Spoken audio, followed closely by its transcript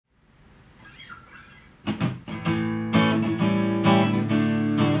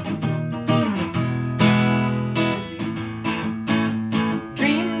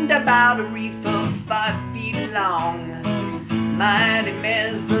about a reefer 5 feet long. Mighty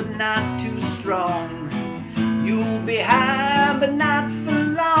mess, but not too strong. You'll be high, but not for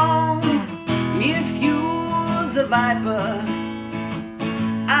long. If you's a viper,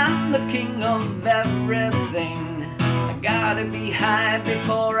 I'm the king of everything. I gotta be high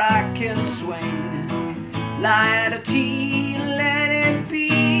before I can swing. Light a tea, let it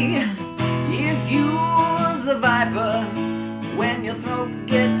be. If you's a viper, when your throat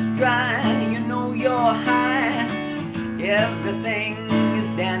gets dry, you know you're high. Everything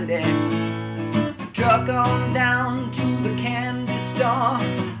is dandy. Truck on down to the candy store.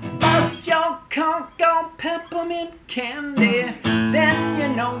 Bust your conk on peppermint candy. Then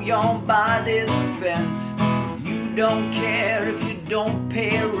you know your body's spent. You don't care if you don't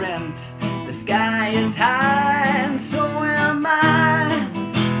pay rent. The sky is high and so am I.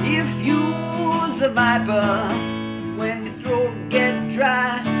 If you's a viper, when your throat gets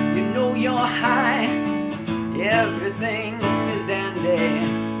dry, you know you're high. Everything is dandy.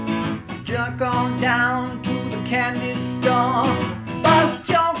 Jump on down to the candy store. Bust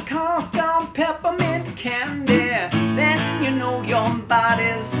your conk on peppermint candy. Then you know your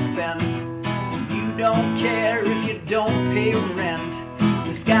body's spent. You don't care if you don't pay rent.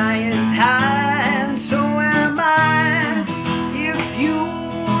 The sky is high and so am I. If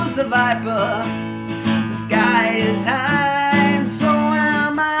you's a viper, the sky is high and so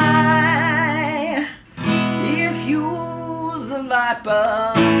am I. If you's a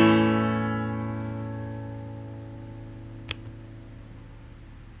viper.